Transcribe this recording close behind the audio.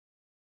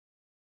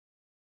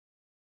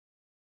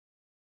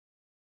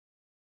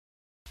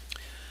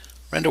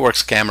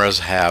Renderworks cameras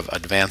have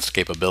advanced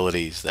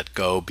capabilities that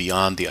go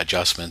beyond the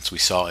adjustments we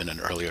saw in an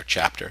earlier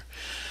chapter.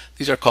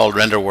 These are called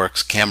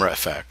Renderworks camera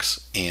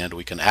effects, and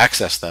we can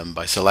access them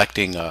by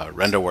selecting a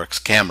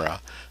Renderworks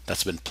camera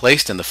that's been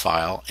placed in the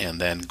file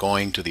and then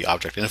going to the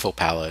Object Info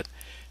palette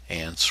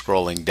and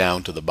scrolling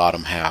down to the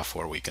bottom half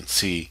where we can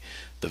see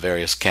the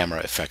various camera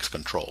effects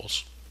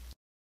controls.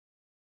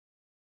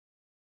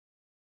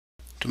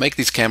 To make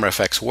these camera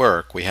effects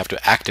work, we have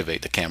to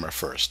activate the camera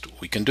first.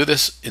 We can do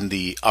this in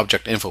the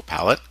Object Info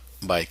palette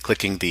by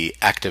clicking the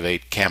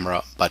Activate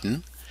Camera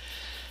button,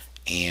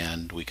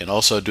 and we can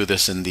also do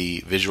this in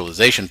the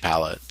Visualization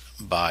palette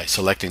by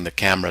selecting the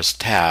Cameras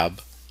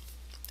tab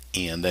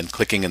and then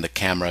clicking in the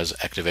Cameras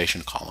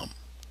Activation column.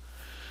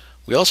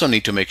 We also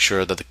need to make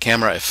sure that the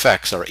camera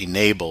effects are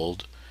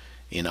enabled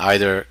in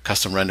either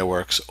Custom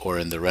Renderworks or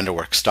in the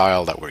Renderworks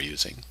style that we're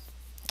using.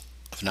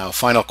 Now,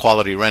 Final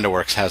Quality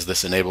Renderworks has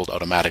this enabled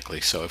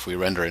automatically, so if we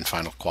render in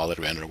Final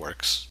Quality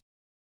Renderworks,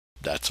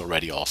 that's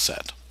already all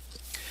set.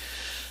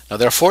 Now,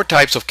 there are four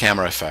types of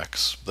camera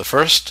effects. The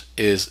first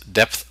is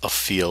depth of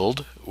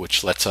field,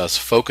 which lets us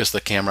focus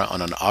the camera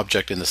on an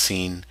object in the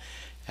scene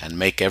and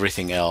make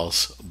everything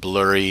else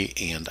blurry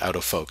and out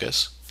of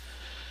focus.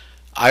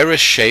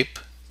 Iris shape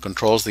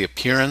controls the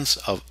appearance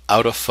of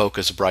out of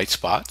focus bright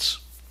spots.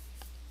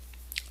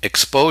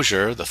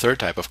 Exposure, the third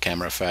type of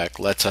camera effect,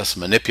 lets us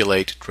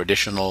manipulate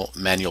traditional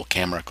manual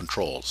camera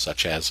controls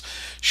such as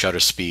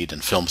shutter speed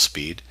and film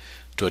speed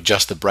to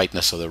adjust the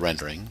brightness of the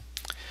rendering.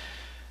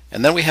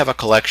 And then we have a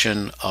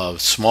collection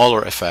of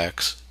smaller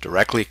effects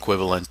directly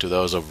equivalent to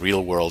those of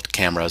real-world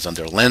cameras and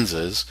their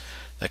lenses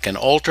that can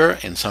alter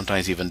and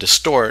sometimes even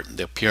distort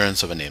the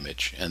appearance of an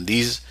image. And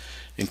these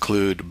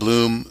include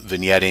bloom,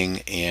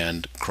 vignetting,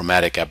 and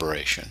chromatic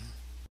aberration.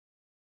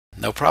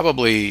 Now,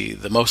 probably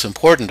the most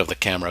important of the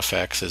camera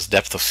effects is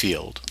depth of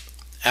field.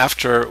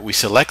 After we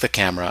select the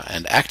camera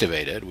and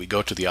activate it, we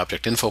go to the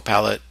Object Info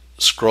palette,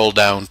 scroll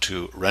down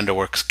to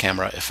Renderworks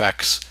Camera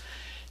Effects,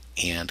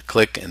 and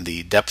click in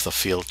the Depth of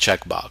Field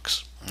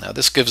checkbox. Now,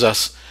 this gives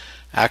us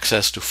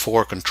access to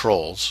four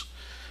controls.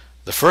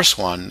 The first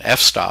one,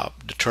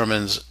 f-stop,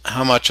 determines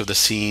how much of the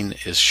scene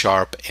is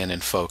sharp and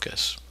in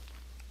focus.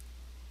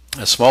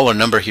 A smaller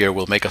number here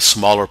will make a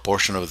smaller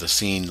portion of the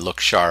scene look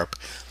sharp,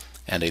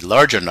 and a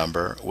larger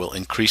number will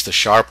increase the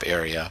sharp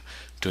area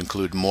to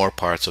include more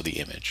parts of the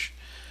image.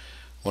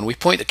 When we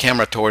point the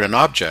camera toward an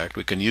object,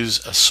 we can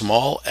use a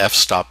small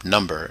f-stop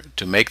number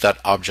to make that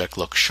object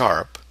look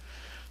sharp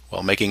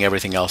while making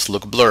everything else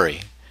look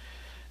blurry.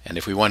 And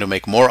if we want to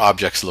make more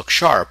objects look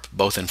sharp,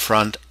 both in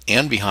front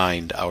and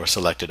behind our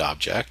selected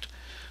object,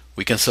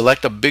 we can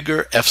select a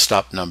bigger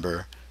f-stop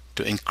number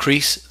to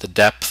increase the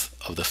depth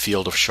of the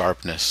field of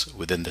sharpness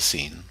within the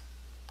scene.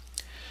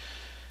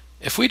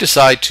 If we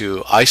decide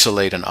to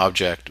isolate an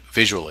object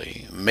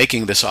visually,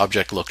 making this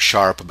object look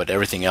sharp but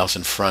everything else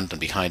in front and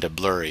behind it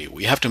blurry,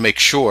 we have to make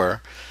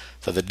sure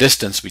that the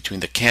distance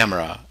between the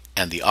camera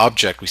and the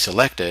object we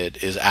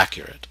selected is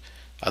accurate.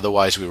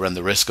 Otherwise, we run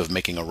the risk of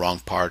making a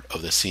wrong part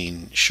of the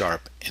scene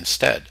sharp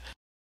instead.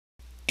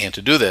 And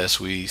to do this,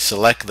 we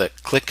select the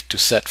Click to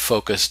Set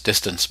Focus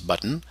Distance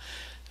button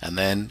and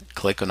then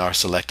click on our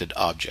selected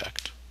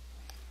object.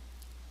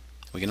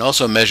 We can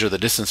also measure the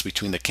distance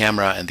between the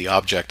camera and the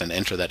object and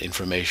enter that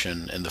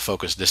information in the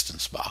focus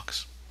distance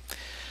box.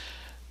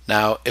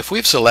 Now, if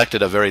we've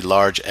selected a very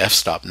large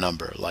f-stop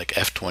number, like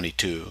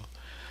f22,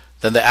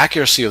 then the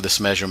accuracy of this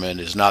measurement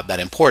is not that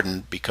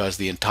important because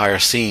the entire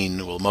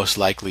scene will most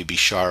likely be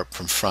sharp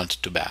from front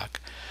to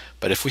back.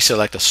 But if we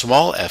select a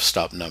small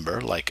f-stop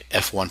number, like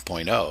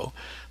f1.0,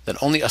 then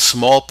only a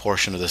small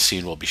portion of the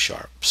scene will be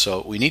sharp.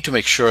 So we need to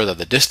make sure that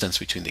the distance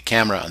between the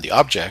camera and the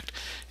object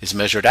is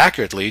measured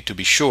accurately to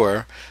be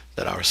sure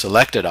that our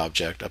selected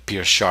object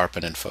appears sharp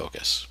and in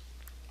focus.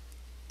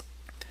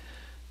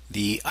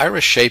 The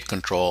iris shape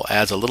control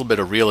adds a little bit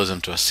of realism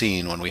to a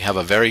scene when we have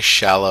a very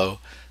shallow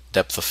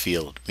depth of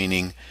field,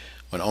 meaning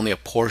when only a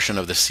portion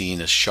of the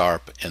scene is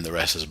sharp and the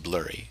rest is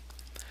blurry.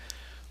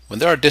 When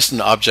there are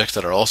distant objects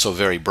that are also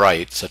very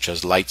bright, such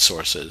as light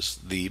sources,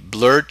 the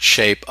blurred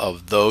shape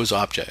of those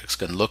objects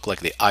can look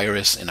like the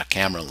iris in a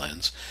camera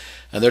lens,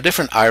 and there are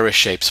different iris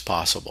shapes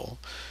possible.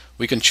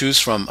 We can choose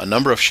from a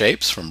number of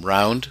shapes, from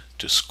round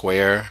to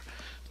square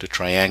to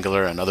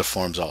triangular and other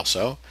forms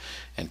also.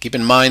 And keep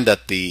in mind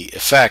that the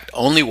effect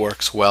only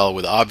works well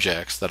with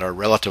objects that are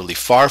relatively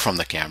far from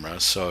the camera,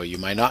 so you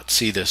might not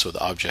see this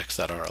with objects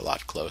that are a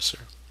lot closer.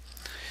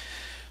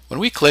 When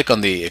we click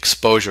on the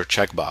exposure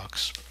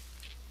checkbox,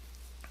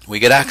 we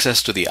get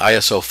access to the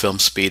ISO film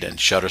speed and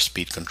shutter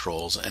speed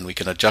controls, and we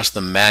can adjust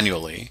them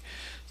manually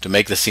to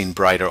make the scene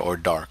brighter or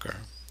darker.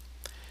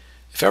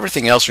 If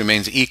everything else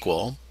remains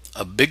equal,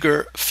 a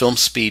bigger film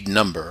speed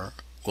number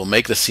will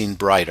make the scene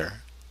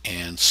brighter,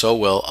 and so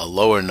will a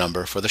lower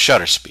number for the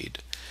shutter speed.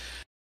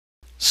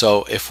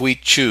 So if we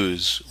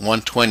choose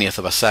 1/20th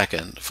of a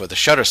second for the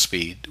shutter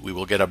speed, we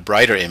will get a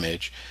brighter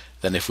image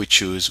than if we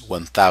choose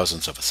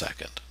 1/1000th of a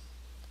second.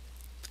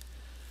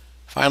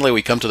 Finally,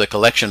 we come to the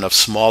collection of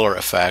smaller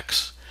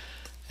effects,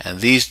 and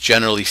these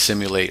generally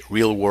simulate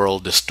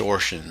real-world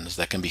distortions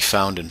that can be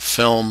found in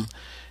film,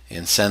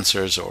 in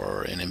sensors,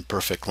 or in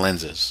imperfect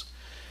lenses.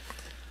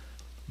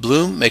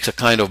 Bloom makes a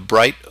kind of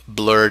bright,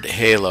 blurred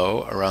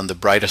halo around the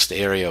brightest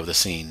area of the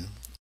scene.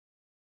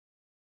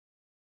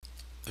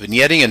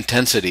 Vignetting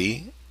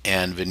intensity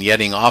and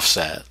vignetting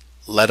offset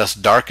let us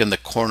darken the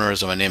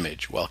corners of an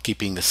image while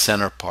keeping the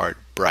center part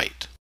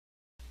bright.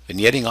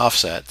 Vignetting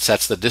offset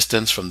sets the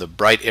distance from the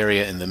bright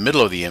area in the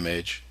middle of the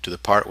image to the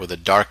part where the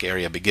dark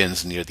area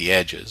begins near the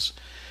edges,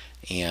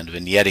 and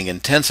vignetting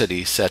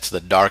intensity sets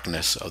the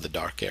darkness of the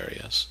dark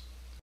areas.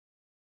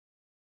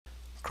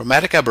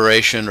 Chromatic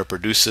aberration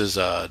reproduces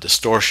a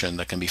distortion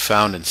that can be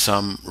found in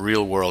some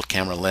real-world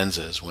camera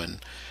lenses when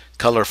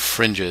color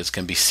fringes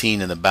can be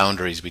seen in the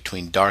boundaries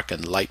between dark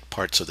and light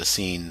parts of the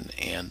scene,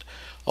 and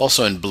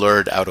also in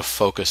blurred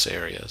out-of-focus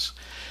areas.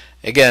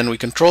 Again, we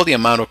control the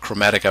amount of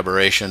chromatic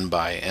aberration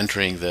by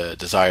entering the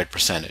desired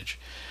percentage,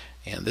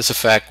 and this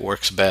effect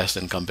works best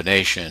in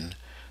combination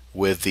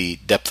with the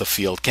depth of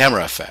field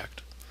camera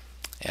effect,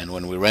 and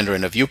when we render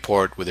in a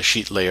viewport with a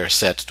sheet layer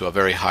set to a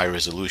very high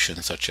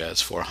resolution such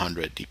as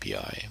 400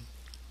 dpi.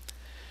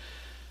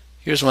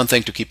 Here's one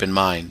thing to keep in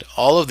mind.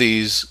 All of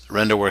these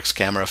Renderworks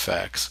camera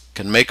effects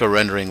can make a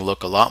rendering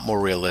look a lot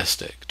more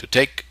realistic. To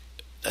take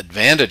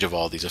advantage of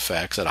all these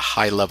effects at a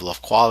high level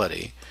of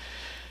quality,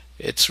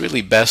 it's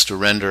really best to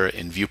render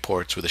in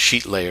viewports with the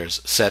sheet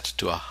layers set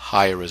to a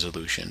higher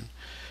resolution.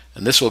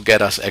 And this will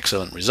get us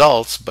excellent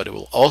results, but it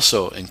will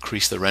also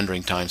increase the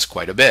rendering times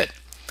quite a bit.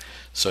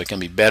 So it can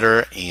be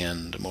better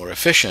and more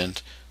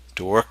efficient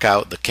to work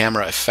out the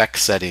camera effect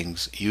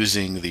settings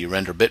using the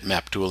render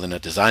bitmap tool in a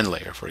design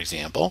layer, for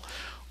example,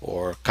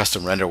 or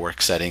custom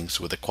Renderworks settings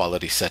with the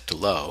quality set to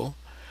low,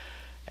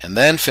 and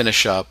then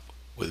finish up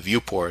with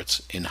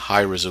viewports in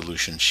high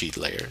resolution sheet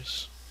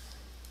layers.